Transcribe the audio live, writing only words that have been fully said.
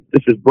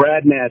This is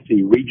Brad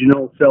Massey,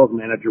 Regional Sales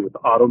Manager with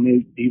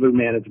Automate Dealer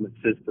Management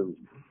Systems.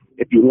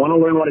 If you want to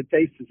learn what it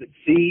takes to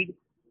succeed,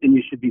 then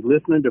you should be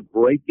listening to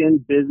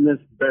Breaking Business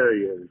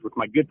Barriers with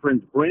my good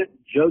friends Brent,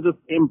 Joseph,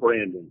 and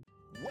Brandon.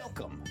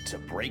 Welcome to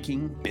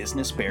Breaking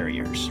Business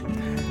Barriers,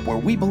 where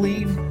we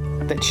believe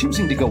that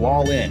choosing to go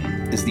all in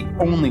is the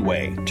only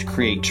way to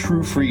create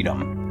true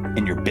freedom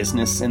in your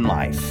business and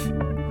life.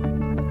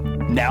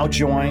 Now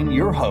join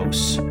your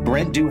hosts,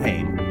 Brent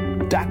Duhame,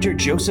 Dr.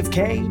 Joseph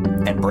K.,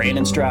 and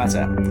Brandon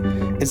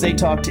Straza, as they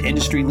talk to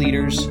industry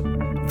leaders,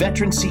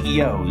 veteran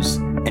CEOs,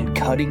 and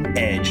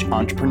cutting-edge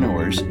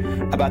entrepreneurs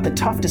about the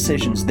tough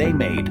decisions they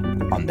made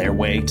on their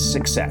way to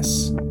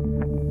success.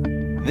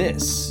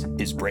 This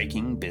is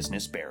Breaking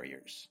Business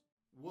Barriers.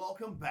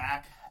 Welcome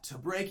back to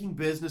Breaking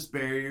Business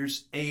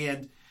Barriers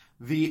and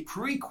the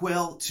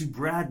prequel to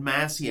Brad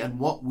Massey and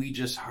what we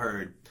just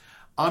heard.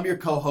 I'm your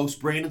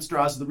co-host, Brandon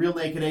Straza, the Real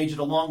Naked Agent,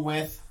 along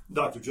with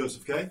Dr.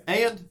 Joseph K.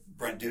 and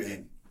Brent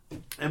Duhame.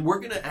 And we're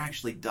going to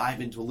actually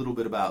dive into a little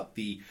bit about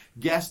the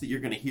guest that you're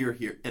going to hear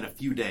here in a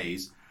few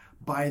days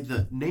by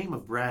the name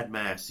of Brad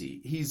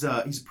Massey. He's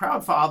a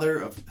proud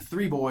father of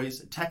 3 boys,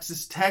 a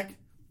Texas Tech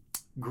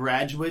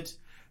graduate,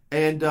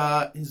 and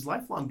his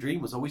lifelong dream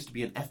was always to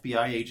be an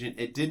FBI agent.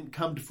 It didn't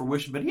come to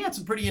fruition, but he had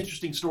some pretty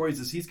interesting stories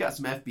as he's got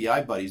some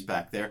FBI buddies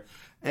back there.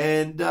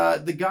 And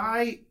the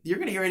guy, you're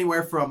going to hear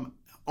anywhere from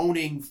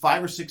owning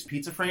 5 or 6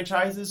 pizza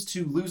franchises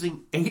to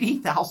losing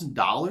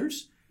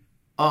 $80,000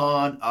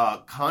 on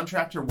a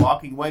contractor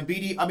walking away.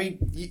 BD, I mean,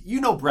 you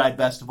know Brad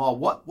best of all.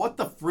 What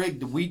the frig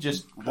did we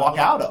just walk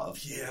out of?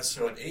 Yeah,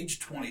 so at age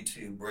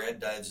 22, Brad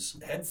dives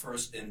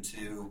headfirst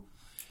into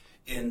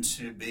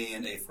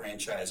being a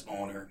franchise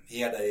owner.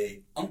 He had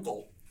a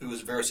uncle who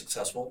was very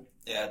successful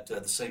at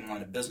the same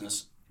line of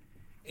business,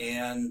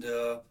 and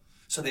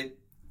so they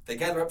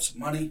gather up some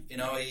money. You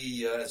know,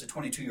 he as a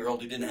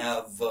 22-year-old, he didn't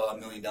have $1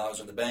 million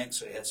in the bank,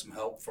 so he had some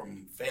help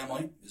from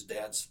family, his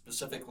dad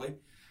specifically.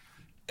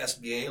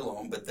 SBA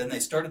loan, but then they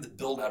started the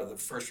build out of the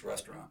first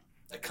restaurant.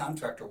 A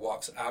contractor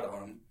walks out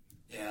on him,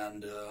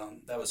 and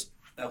that was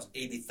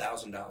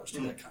 $80,000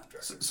 to that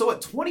contractor. So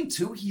at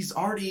 22, he's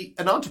already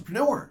an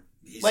entrepreneur.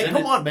 He's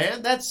come on,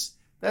 man, that's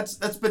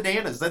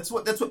bananas. That's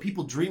what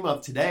people dream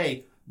of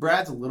today.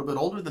 Brad's a little bit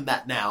older than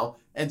that now,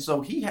 and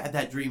so he had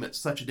that dream at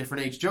such a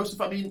different age.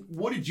 Joseph, I mean,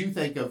 what did you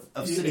think of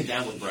sitting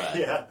down with Brad?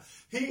 Yeah,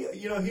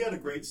 he had a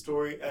great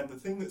story, and the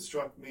thing that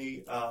struck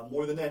me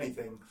more than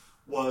anything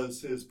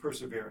was his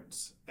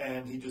perseverance,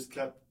 and he just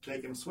kept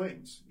taking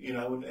swings,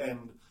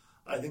 and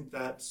I think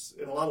that's,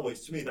 in a lot of ways,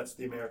 to me, that's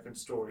the American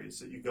story, is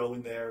that you go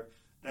in there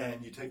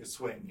and you take a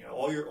swing.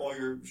 All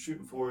you're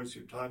shooting for is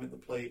your time at the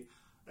plate,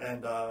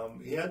 and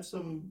he had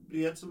some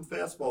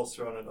fastballs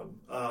thrown at him,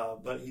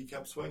 but he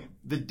kept swinging.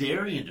 The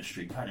dairy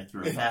industry kind of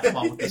threw a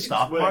fastball with the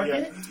stock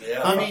market.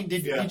 Yeah. I mean,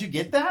 did you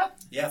get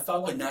that? Yeah,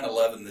 following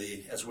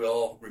 9/11, as we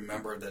all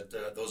remember,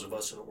 that those of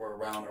us that were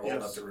around are old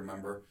enough to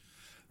remember,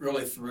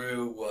 really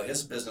threw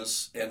his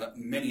business and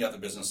many other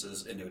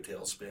businesses into a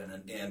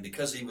tailspin. And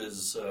because he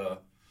owns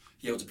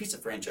a pizza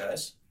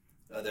franchise,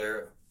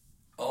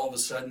 all of a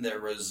sudden there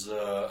was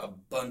a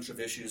bunch of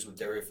issues with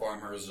dairy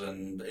farmers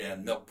and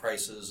milk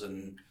prices.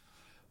 And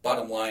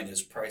bottom line,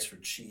 his price for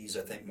cheese,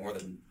 I think, more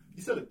than... He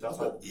said it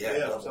doubled.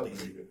 Doubled.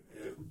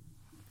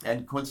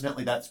 And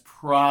coincidentally, that's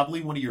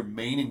probably one of your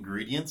main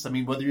ingredients. I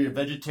mean, whether you're a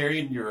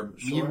vegetarian,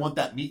 you want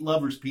that meat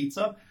lover's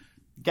pizza,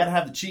 you got to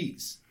have the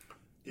cheese.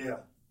 Yeah.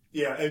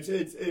 Yeah,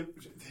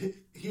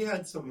 he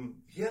had some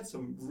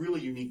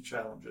really unique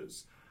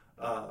challenges,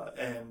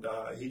 and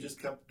he just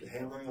kept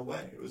hammering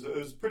away. It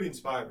was pretty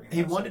inspiring.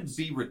 He wanted to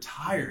be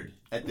retired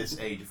at this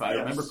age, if I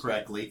remember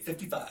correctly.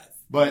 55.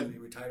 But he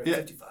retired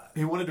at 55.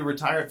 He wanted to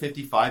retire at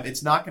 55.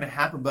 It's not going to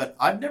happen, but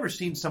I've never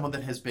seen someone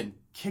that has been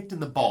kicked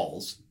in the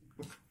balls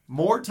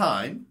more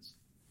times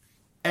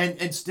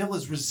and still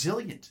is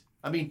resilient.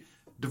 I mean,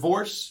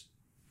 divorce...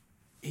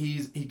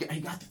 He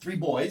got the 3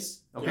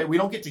 boys. Okay, we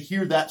don't get to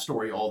hear that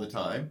story all the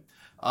time.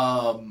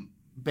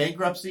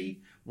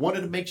 Bankruptcy,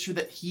 wanted to make sure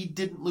that he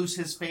didn't lose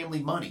his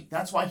family money.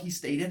 That's why he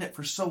stayed in it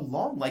for so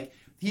long. Like,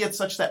 he had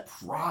such that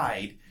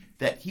pride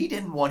that he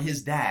didn't want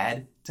his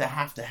dad to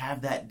have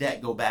that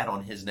debt go bad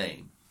on his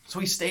name. So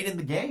he stayed in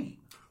the game.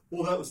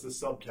 Well, that was the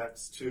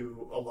subtext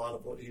to a lot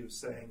of what he was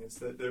saying, is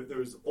that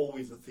there's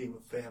always a theme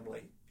of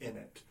family in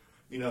it.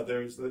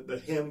 There's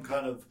the him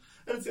kind of,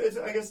 and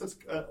I guess that's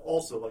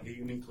also like a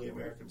uniquely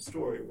American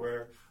story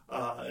where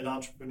an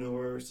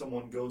entrepreneur,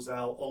 someone goes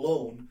out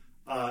alone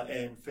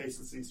and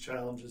faces these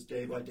challenges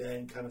day by day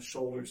and kind of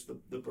shoulders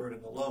the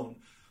burden alone.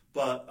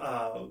 But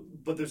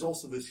there's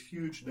also this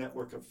huge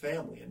network of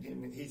family,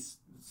 and he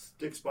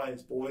sticks by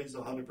his boys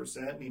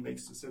 100%, and he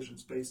makes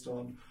decisions based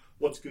on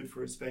what's good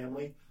for his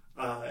family.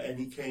 And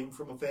he came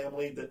from a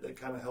family that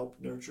kind of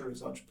helped nurture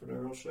his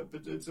entrepreneurship.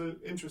 It's an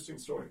interesting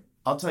story.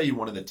 I'll tell you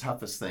one of the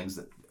toughest things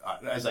that,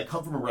 as I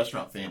come from a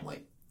restaurant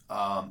family,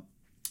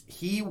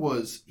 he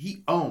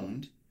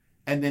owned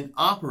and then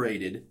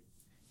operated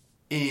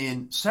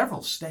in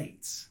several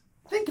states.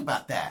 Think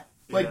about that.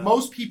 Like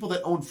most people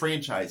that own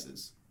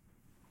franchises,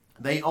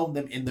 They own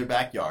them in their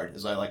backyard,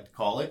 as I like to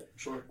call it,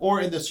 Sure.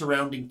 or in the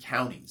surrounding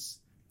counties.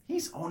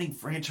 He's owning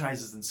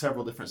franchises in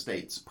several different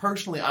states.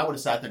 Personally, I would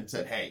have sat there and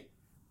said, hey,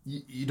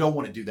 you don't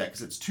want to do that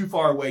because it's too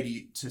far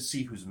away to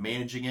see who's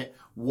managing it,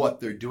 what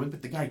they're doing.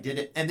 But the guy did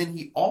it. And then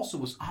he also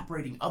was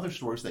operating other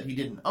stores that he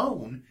didn't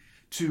own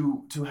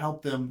to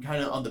help them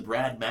kind of on the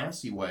Brad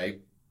Massey way,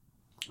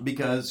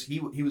 because he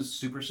was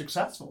super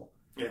successful.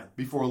 Yeah.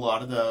 Before a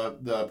lot of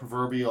the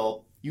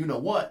proverbial,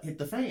 hit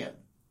the fan.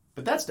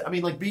 But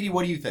like BD,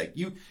 what do you think?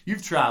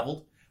 You've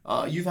traveled.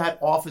 You've had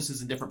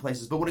offices in different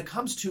places, but when it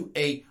comes to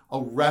a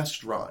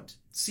restaurant,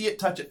 see it,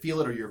 touch it,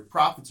 feel it, or your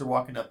profits are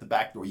walking out the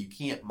back door, you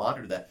can't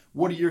monitor that.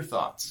 What are your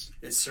thoughts?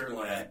 It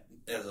certainly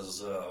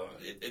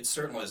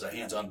is a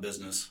hands-on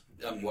business,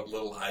 and what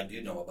little I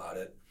do know about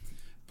it.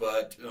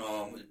 But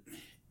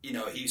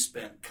he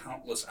spent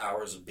countless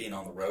hours of being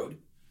on the road,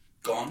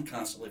 gone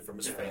constantly from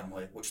his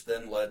family, which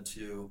then led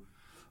to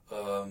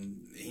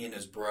he and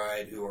his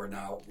bride, who are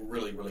now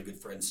really, really good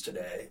friends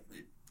today.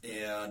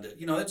 And,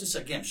 it just,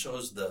 again,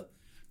 shows the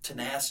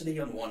tenacity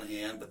on one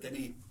hand, but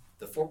then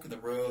the fork in the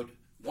road,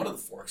 one of the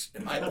forks,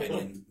 in my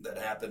opinion, that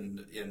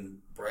happened in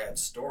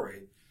Brad's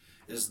story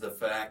is the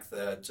fact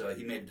that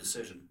he made a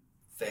decision.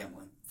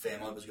 Family.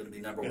 Family was going to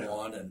be number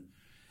one,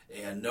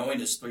 and knowing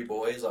his three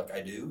boys like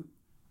I do,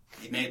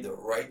 he made the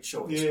right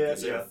choice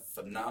because they're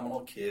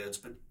phenomenal kids.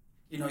 But,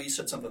 you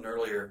said something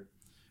earlier,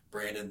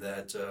 Brandon,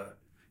 that,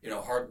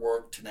 hard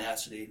work,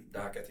 tenacity,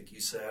 Doc, I think you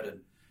said,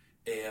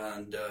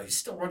 and he's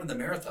still running the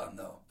marathon,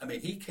 though. I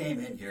mean, he came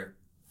in here,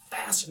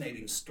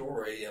 fascinating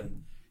story,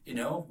 and,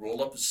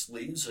 rolled up his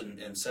sleeves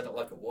and said it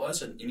like it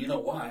was. And you know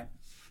why?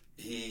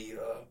 He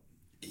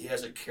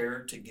has a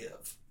care to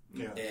give.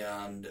 Yeah.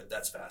 And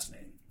that's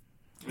fascinating.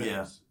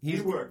 Yeah.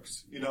 He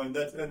works, and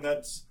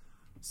that's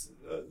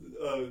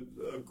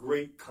a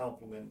great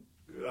compliment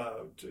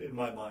in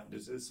my mind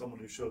is someone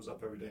who shows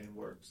up every day and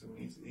works, and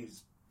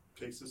he's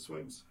takes his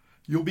swings.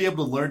 You'll be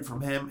able to learn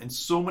from him and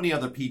so many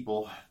other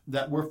people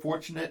that we're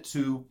fortunate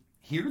to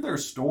hear their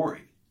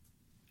story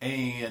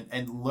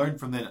and learn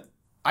from them.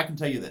 I can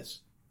tell you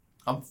this.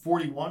 I'm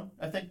 41,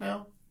 I think,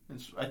 now.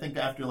 I think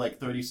after like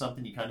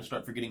 30-something, you kind of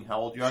start forgetting how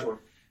old you are. Sure.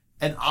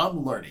 And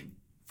I'm learning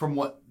from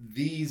what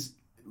these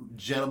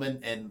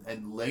gentlemen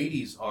and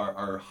ladies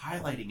are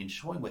highlighting and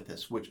showing with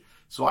this,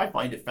 so I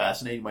find it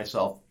fascinating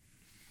myself.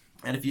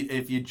 And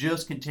if you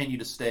just continue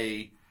to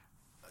stay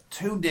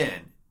tuned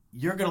in,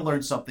 you're going to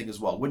learn something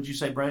as well. Wouldn't you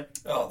say, Brent?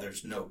 Oh,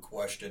 there's no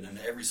question. In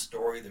every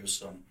story,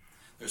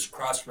 there's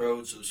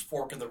crossroads, there's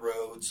fork in the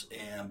roads,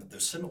 but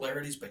there's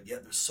similarities, but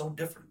yet they're so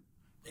different.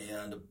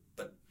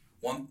 But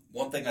one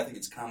thing I think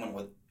it's common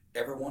with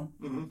everyone: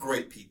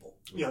 great people.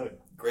 Yeah.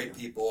 Great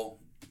people,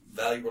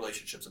 value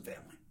relationships and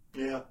family.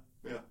 Yeah.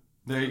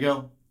 There you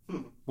go.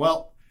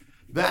 Well,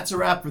 that's a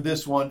wrap for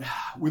this one.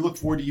 We look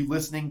forward to you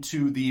listening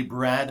to the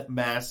Brad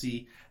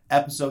Massey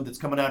episode that's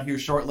coming out here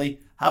shortly.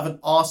 Have an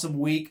awesome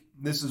week.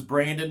 This is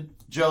Brandon,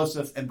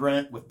 Joseph, and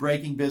Brent with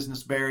Breaking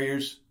Business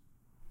Barriers.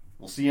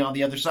 We'll see you on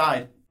the other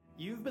side.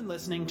 You've been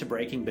listening to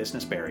Breaking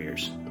Business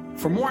Barriers.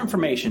 For more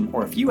information,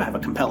 or if you have a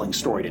compelling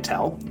story to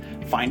tell,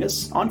 find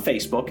us on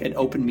Facebook at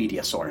Open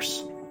Media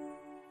Source.